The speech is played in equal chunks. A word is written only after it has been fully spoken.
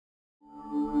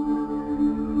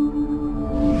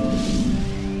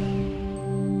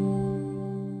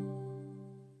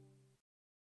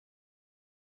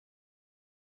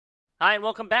Hi, and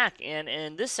welcome back. And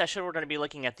in this session, we're going to be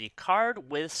looking at the card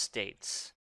with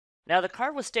states. Now, the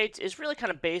card with states is really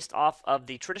kind of based off of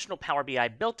the traditional Power BI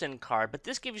built-in card, but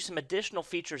this gives you some additional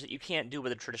features that you can't do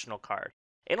with a traditional card.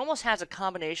 It almost has a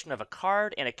combination of a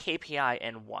card and a KPI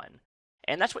in one.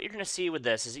 And that's what you're going to see with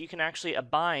this, is that you can actually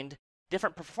bind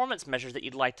different performance measures that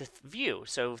you'd like to view.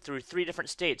 So through three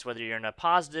different states, whether you're in a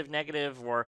positive, negative,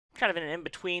 or kind of in an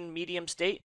in-between medium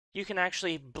state, you can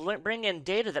actually bring in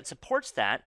data that supports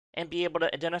that and be able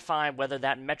to identify whether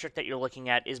that metric that you're looking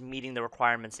at is meeting the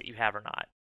requirements that you have or not.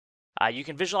 You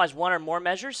can visualize one or more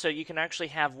measures, so you can actually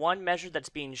have one measure that's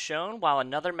being shown while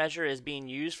another measure is being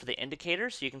used for the indicator.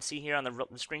 So you can see here on the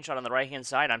screenshot on the right-hand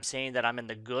side, I'm saying that I'm in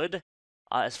the good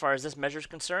as far as this measure is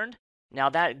concerned. Now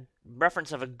that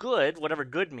reference of a good, whatever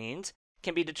good means,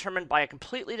 can be determined by a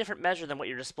completely different measure than what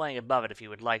you're displaying above it if you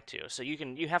would like to. So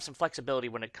you have some flexibility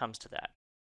when it comes to that.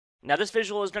 Now this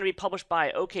visual is going to be published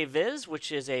by OKViz,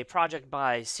 which is a project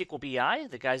by SQL BI,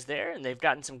 the guys there, and they've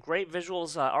gotten some great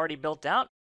visuals already built out.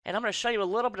 And I'm going to show you a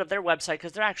little bit of their website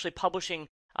because they're actually publishing,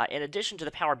 in addition to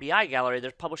the Power BI gallery, they're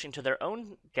publishing to their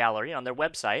own gallery on their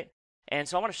website. And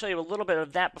so I want to show you a little bit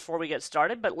of that before we get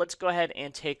started, but let's go ahead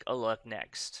and take a look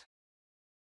next.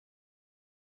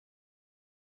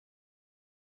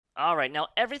 Alright, now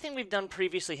everything we've done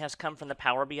previously has come from the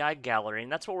Power BI gallery,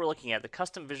 and that's what we're looking at, the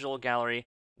custom visual gallery,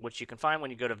 which you can find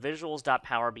when you go to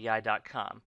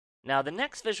visuals.powerbi.com. Now, the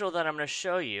next visual that I'm going to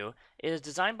show you is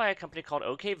designed by a company called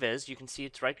OKViz. You can see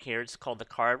it's right here. It's called the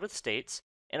Card with States.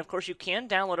 And of course, you can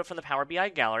download it from the Power BI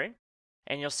gallery.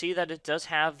 And you'll see that it does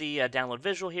have the download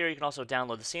visual here. You can also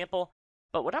download the sample.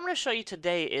 But what I'm going to show you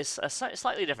today is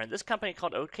slightly different. This company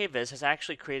called OKViz has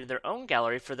actually created their own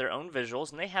gallery for their own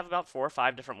visuals. And they have about 4 or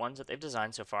 5 different ones that they've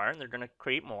designed so far. And they're going to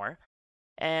create more.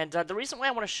 And the reason why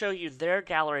I want to show you their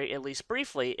gallery, at least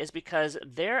briefly, is because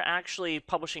they're actually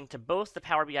publishing to both the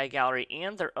Power BI gallery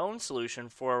and their own solution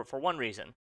for one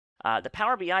reason. The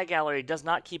Power BI gallery does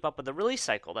not keep up with the release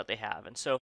cycle that they have. And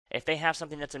so if they have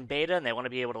something that's in beta and they want to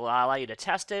be able to allow you to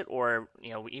test it, or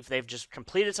if they've just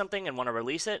completed something and want to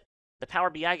release it, the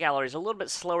Power BI gallery is a little bit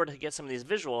slower to get some of these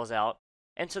visuals out.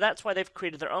 And so that's why they've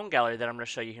created their own gallery that I'm going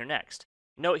to show you here next.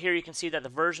 Note here you can see that the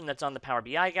version that's on the Power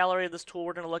BI gallery of this tool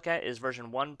we're going to look at is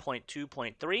version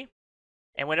 1.2.3.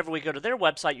 And whenever we go to their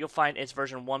website, you'll find it's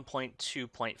version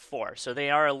 1.2.4. So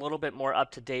they are a little bit more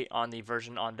up to date on the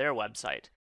version on their website.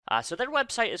 So their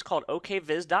website is called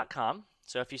okviz.com.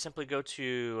 So if you simply go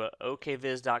to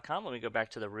okviz.com, let me go back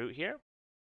to the root here.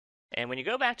 And when you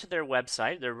go back to their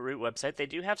website, their root website, they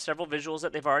do have several visuals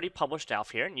that they've already published out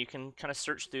here. And you can kind of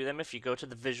search through them if you go to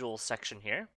the visuals section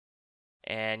here.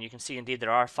 And you can see, indeed,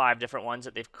 there are 5 different ones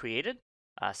that they've created.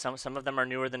 Some of them are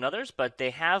newer than others, but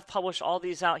they have published all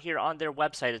these out here on their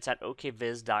website. It's at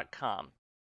okviz.com.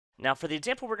 Now, for the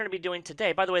example we're going to be doing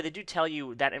today, by the way, they do tell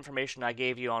you that information I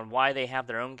gave you on why they have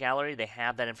their own gallery. They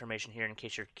have that information here in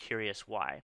case you're curious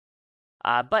why.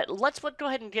 But let's go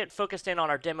ahead and get focused in on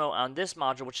our demo on this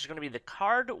module, which is going to be the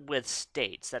card with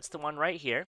states. That's the one right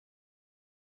here.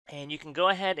 And you can go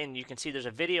ahead and you can see there's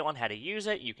a video on how to use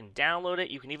it. You can download it.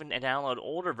 You can even download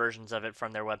older versions of it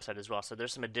from their website as well. So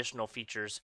there's some additional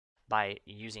features by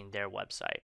using their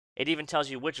website. It even tells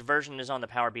you which version is on the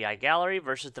Power BI gallery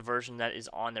versus the version that is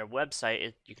on their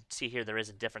website. You can see here there is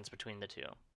a difference between the two.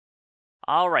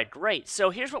 All right, great. So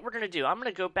here's what we're going to do. I'm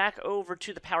going to go back over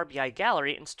to the Power BI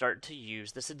gallery and start to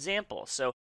use this example.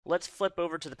 So let's flip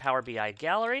over to the Power BI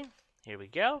gallery. Here we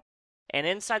go. And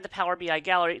inside the Power BI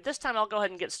gallery, this time I'll go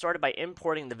ahead and get started by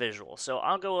importing the visual. So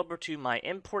I'll go over to my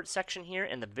import section here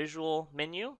in the visual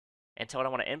menu and tell what I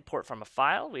want to import from a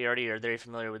file. We already are very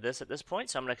familiar with this at this point,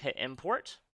 so I'm going to hit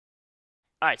import.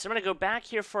 All right, so I'm going to go back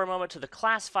here for a moment to the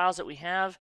class files that we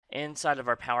have inside of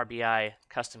our Power BI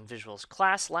Custom Visuals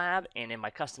class lab. And in my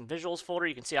Custom Visuals folder,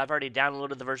 you can see I've already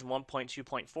downloaded the version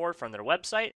 1.2.4 from their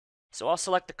website. So I'll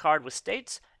select the card with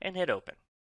states and hit open.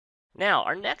 Now,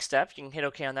 our next step, you can hit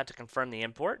OK on that to confirm the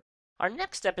import. Our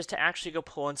next step is to actually go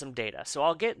pull in some data. So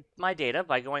I'll get my data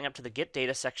by going up to the Get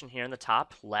Data section here in the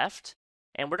top left.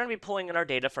 And we're going to be pulling in our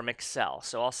data from Excel.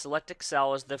 So I'll select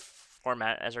Excel as the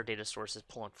format as our data source is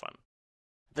pulling from.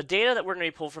 The data that we're going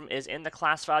to be pulling from is in the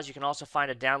class files. You can also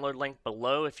find a download link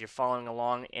below if you're following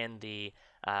along in the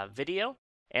video.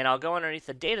 And I'll go underneath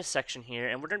the data section here,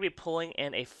 and we're going to be pulling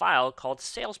in a file called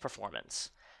Sales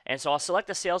Performance. And so I'll select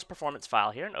the sales performance file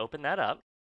here and open that up.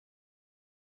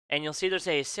 And you'll see there's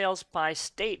a sales by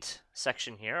state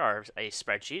section here, or a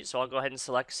spreadsheet. So I'll go ahead and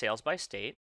select sales by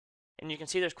state. And you can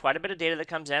see there's quite a bit of data that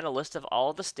comes in, a list of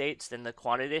all of the states, then the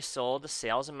quantity they sold, the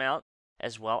sales amount,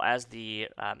 as well as the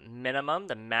minimum,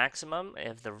 the maximum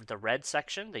of the red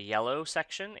section, the yellow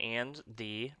section, and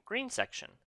the green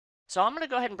section. So I'm going to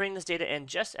go ahead and bring this data in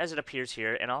just as it appears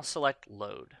here, and I'll select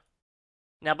Load.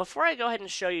 Now, before I go ahead and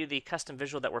show you the custom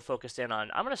visual that we're focused in on,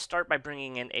 I'm going to start by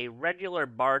bringing in a regular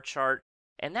bar chart,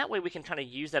 and that way we can kind of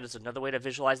use that as another way to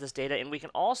visualize this data, and we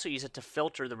can also use it to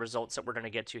filter the results that we're going to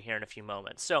get to here in a few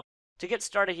moments. So to get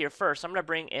started here first, I'm going to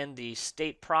bring in the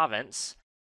state province.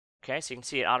 Okay, so you can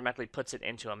see it automatically puts it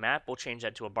into a map. We'll change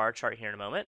that to a bar chart here in a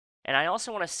moment. And I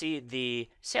also want to see the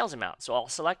sales amount. So I'll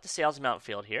select the sales amount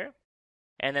field here.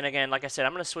 And then again, like I said,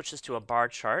 I'm going to switch this to a bar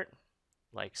chart,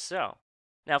 like so.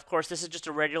 Now, of course, this is just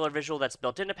a regular visual that's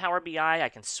built into Power BI. I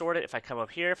can sort it. If I come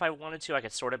up here, if I wanted to, I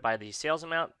could sort it by the sales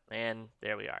amount, and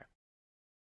there we are.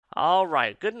 All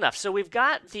right, good enough. So we've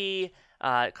got the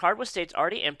card with states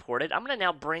already imported. I'm going to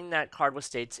now bring that card with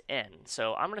states in.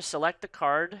 So I'm going to select the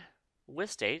card with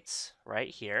states right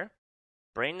here,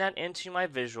 bring that into my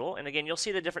visual, and again, you'll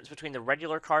see the difference between the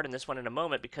regular card and this one in a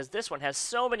moment, because this one has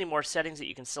so many more settings that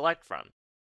you can select from.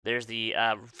 There's the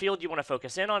field you want to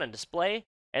focus in on and display,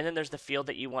 and then there's the field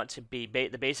that you want to be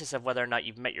the basis of whether or not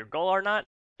you've met your goal or not,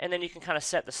 and then you can kind of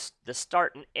set the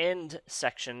start and end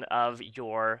section of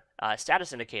your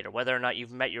status indicator, whether or not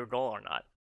you've met your goal or not.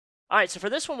 Alright, so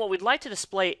for this one, what we'd like to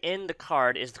display in the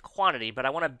card is the quantity, but I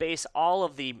want to base all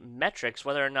of the metrics,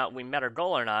 whether or not we met our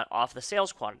goal or not, off the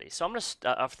sales quantity. So I'm going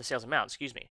to, off the sales amount,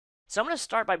 excuse me. So I'm going to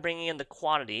start by bringing in the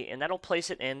quantity, and that'll place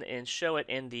it in and show it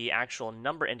in the actual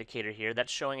number indicator here.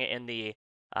 That's showing it in the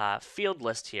field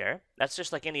list here. That's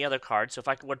just like any other card. So if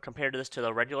I would compare this to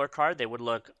the regular card, they would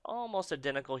look almost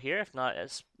identical here, if not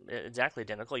as exactly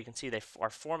identical. You can see they are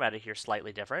formatted here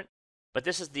slightly different. But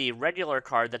this is the regular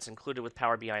card that's included with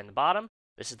Power BI in the bottom.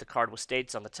 This is the card with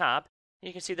states on the top.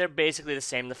 You can see they're basically the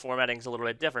same. The formatting is a little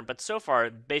bit different, but so far,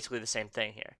 basically the same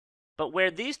thing here. But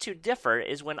where these two differ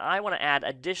is when I want to add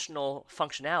additional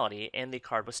functionality in the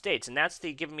card with states, and that's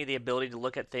giving me the ability to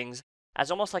look at things as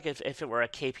almost like if it were a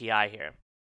KPI here.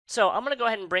 So I'm going to go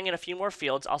ahead and bring in a few more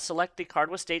fields. I'll select the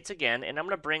card with states again, and I'm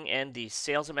going to bring in the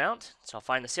sales amount. So I'll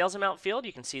find the sales amount field.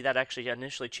 You can see that actually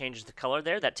initially changes the color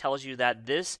there. That tells you that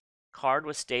this card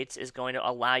with states is going to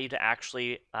allow you to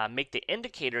actually make the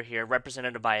indicator here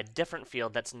represented by a different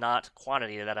field that's not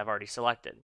quantity that I've already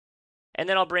selected. And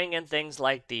then I'll bring in things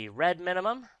like the red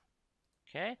minimum.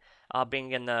 Okay, I'll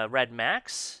bring in the red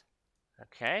max.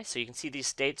 Okay, so you can see these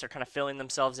states are kind of filling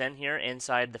themselves in here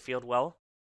inside the field well.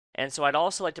 And so I'd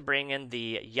also like to bring in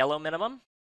the yellow minimum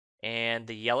and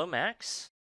the yellow max.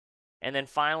 And then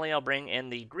finally I'll bring in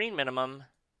the green minimum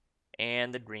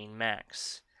and the green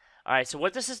max. Alright, so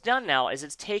what this has done now is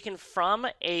it's taken from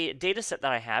a data set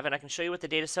that I have, and I can show you what the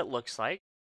data set looks like.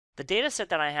 The data set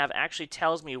that I have actually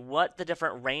tells me what the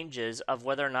different ranges of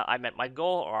whether or not I met my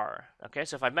goal are. Okay,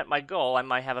 so if I met my goal, I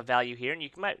might have a value here, and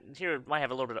here it might have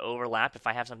a little bit of overlap if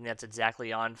I have something that's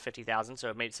exactly on 50,000, so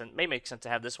it may make sense to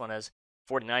have this one as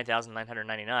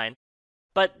 49,999.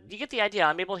 But you get the idea.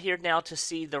 I'm able here now to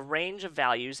see the range of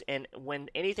values, and when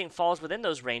anything falls within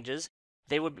those ranges,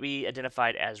 they would be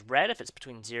identified as red if it's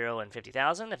between 0 and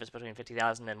 50,000. If it's between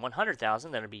 50,000 and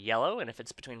 100,000, then it would be yellow. And if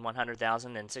it's between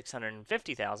 100,000 and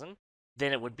 650,000,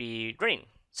 then it would be green.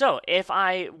 So if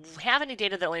I have any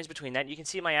data that lands between that, you can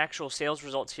see my actual sales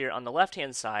results here on the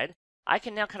left-hand side. I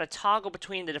can now kind of toggle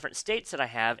between the different states that I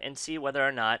have and see whether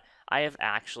or not I have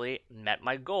actually met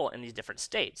my goal in these different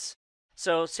states.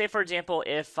 So say, for example,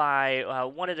 if I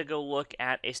wanted to go look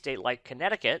at a state like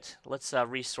Connecticut, let's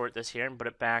resort this here and put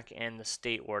it back in the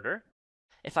state order.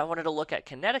 If I wanted to look at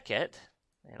Connecticut,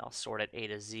 and I'll sort it A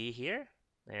to Z here,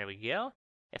 there we go.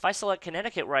 If I select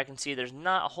Connecticut where I can see there's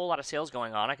not a whole lot of sales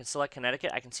going on, I can select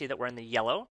Connecticut, I can see that we're in the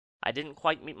yellow. I didn't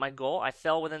quite meet my goal. I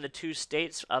fell within the two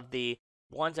states of the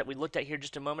ones that we looked at here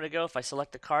just a moment ago. If I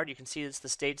select the card, you can see it's the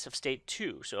states of state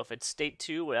 2. So if it's state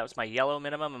 2, well, that was my yellow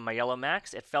minimum and my yellow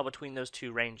max, it fell between those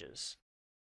two ranges.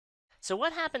 So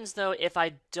what happens though if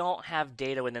I don't have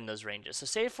data within those ranges? So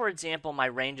say, for example, my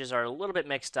ranges are a little bit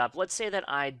mixed up. Let's say that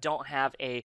I don't have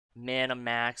a min, a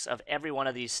max of every one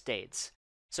of these states.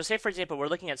 So say, for example, we're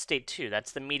looking at state 2.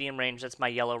 That's the medium range. That's my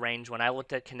yellow range. When I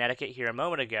looked at Connecticut here a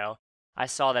moment ago, I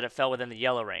saw that it fell within the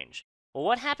yellow range. Well,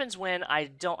 what happens when I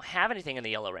don't have anything in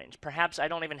the yellow range? Perhaps I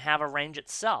don't even have a range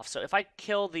itself. So if I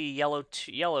kill the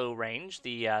yellow range,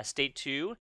 the state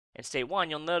 2 and state 1,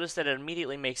 you'll notice that it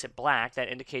immediately makes it black. That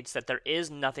indicates that there is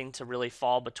nothing to really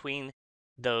fall between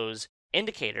those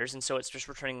indicators, and so it's just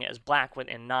returning it as black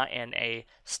and not in a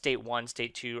state 1,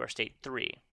 state 2, or state 3.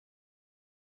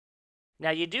 Now,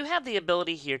 you do have the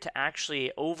ability here to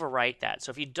actually overwrite that.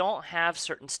 So if you don't have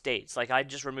certain states, like I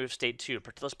just removed state 2,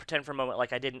 let's pretend for a moment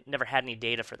like I never had any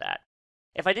data for that.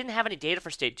 If I didn't have any data for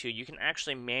state 2, you can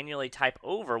actually manually type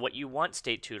over what you want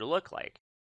state 2 to look like.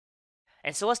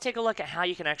 And so let's take a look at how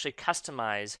you can actually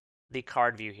customize the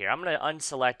card view here. I'm going to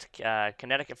unselect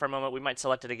Connecticut for a moment. We might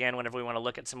select it again whenever we want to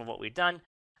look at some of what we've done.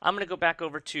 I'm going to go back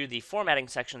over to the formatting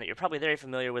section that you're probably very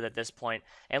familiar with at this point,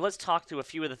 and let's talk through a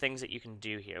few of the things that you can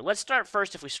do here. Let's start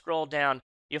first. If we scroll down,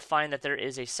 you'll find that there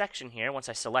is a section here, once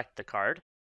I select the card,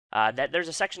 that there's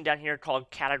a section down here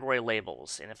called Category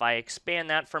Labels. And if I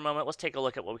expand that for a moment, let's take a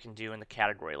look at what we can do in the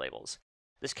Category Labels.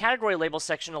 This Category Labels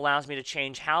section allows me to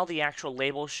change how the actual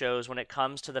label shows when it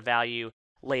comes to the value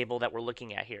label that we're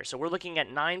looking at here. So we're looking at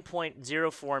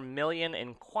 9.04 million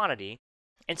in quantity.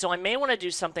 And so I may want to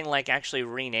do something like actually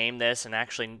rename this and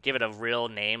actually give it a real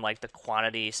name, like the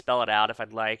quantity, spell it out if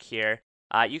I'd like here.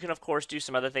 You can, of course, do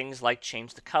some other things like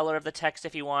change the color of the text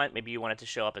if you want. Maybe you want it to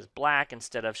show up as black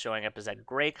instead of showing up as that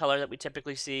gray color that we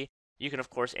typically see. You can, of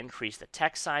course, increase the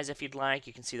text size if you'd like.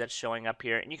 You can see that showing up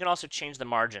here. And you can also change the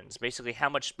margins. Basically, how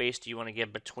much space do you want to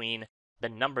give between the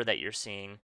number that you're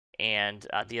seeing and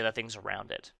the other things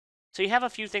around it. So you have a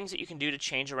few things that you can do to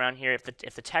change around here. If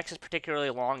the text is particularly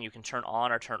long, you can turn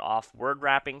on or turn off word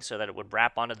wrapping so that it would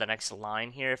wrap onto the next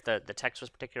line here if the text was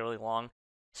particularly long.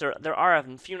 So there are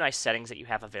a few nice settings that you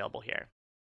have available here.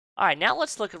 All right, now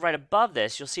let's look right above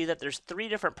this. You'll see that there's 3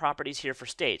 different properties here for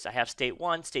states. I have state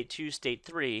 1, state 2, state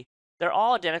 3. They're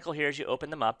all identical here as you open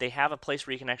them up. They have a place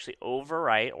where you can actually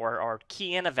overwrite or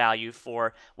key in a value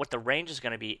for what the range is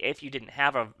going to be if you didn't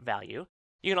have a value.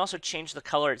 You can also change the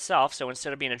color itself, so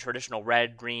instead of being a traditional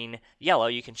red, green, yellow,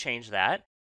 you can change that.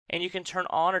 And you can turn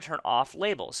on or turn off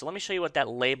labels. So let me show you what that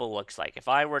label looks like. If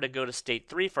I were to go to state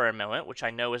 3 for a moment, which I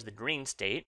know is the green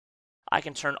state, I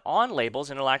can turn on labels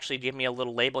and it'll actually give me a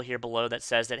little label here below that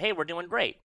says that, hey, we're doing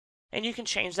great. And you can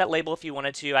change that label if you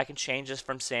wanted to. I can change this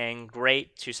from saying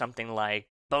great to something like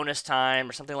bonus time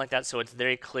or something like that, so it's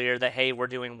very clear that, hey, we're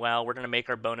doing well. We're going to make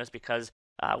our bonus because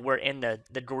we're in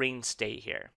the green state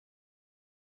here.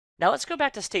 Now let's go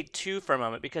back to state 2 for a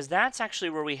moment, because that's actually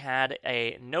where we had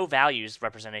no values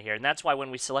represented here. And that's why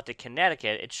when we selected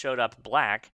Connecticut, it showed up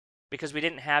black, because we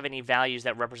didn't have any values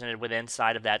that represented within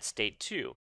inside of that state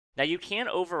 2. Now you can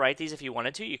overwrite these if you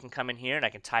wanted to. You can come in here and I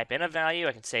can type in a value.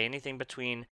 I can say anything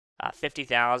between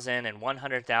 50,000 and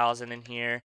 100,000 in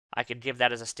here. I could give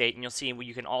that as a state, and you'll see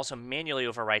you can also manually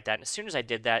overwrite that. And as soon as I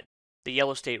did that, the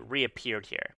yellow state reappeared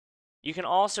here. You can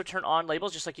also turn on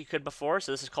labels just like you could before.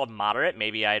 So this is called moderate.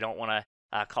 Maybe I don't want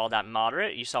to call that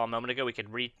moderate. You saw a moment ago we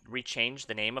could rechange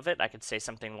the name of it. I could say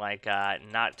something like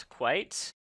not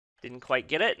quite. Didn't quite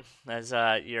get it as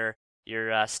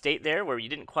your state there where you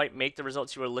didn't quite make the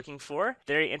results you were looking for.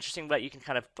 Very interesting, but you can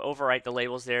kind of overwrite the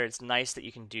labels there. It's nice that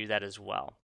you can do that as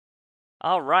well.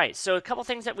 All right, so a couple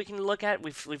things that we can look at.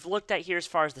 We've looked at here as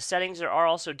far as the settings. There are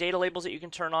also data labels that you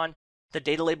can turn on. The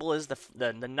data label is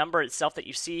the number itself that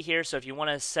you see here. So if you want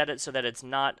to set it so that it's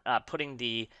not putting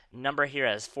the number here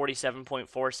as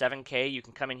 47.47K, you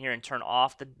can come in here and turn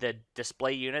off the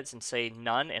display units and say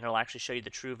none, and it'll actually show you the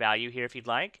true value here if you'd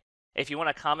like. If you want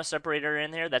a comma separator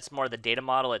in there, that's more the data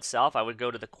model itself. I would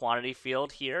go to the quantity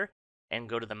field here and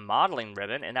go to the modeling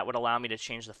ribbon, and that would allow me to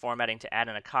change the formatting to add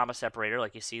in a comma separator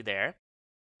like you see there.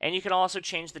 And you can also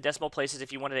change the decimal places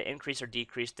if you wanted to increase or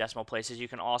decrease decimal places. You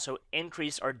can also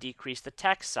increase or decrease the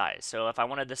text size. So if I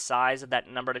wanted the size of that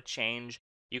number to change,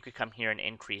 you could come here and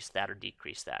increase that or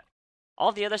decrease that.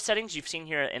 All the other settings you've seen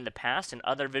here in the past in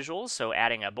other visuals. So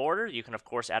adding a border, you can of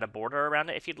course add a border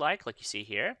around it if you'd like you see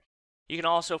here. You can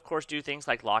also of course do things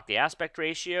like lock the aspect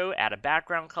ratio, add a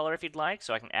background color if you'd like.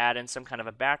 So I can add in some kind of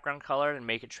a background color and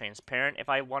make it transparent if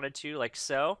I wanted to, like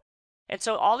so. And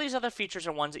so all these other features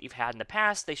are ones that you've had in the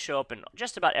past. They show up in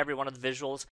just about every one of the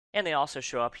visuals, and they also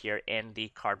show up here in the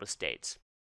card with states.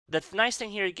 The nice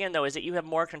thing here again, though, is that you have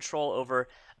more control over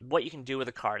what you can do with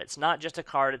a card. It's not just a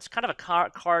card. It's kind of a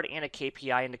card and a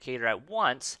KPI indicator at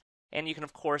once, and you can,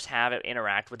 of course, have it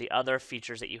interact with the other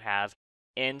features that you have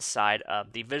inside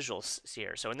of the visuals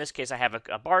here. So in this case, I have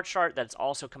a bar chart that's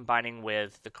also combining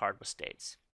with the card with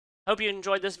states. Hope you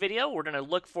enjoyed this video. We're going to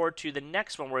look forward to the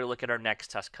next one where we look at our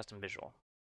next custom visual.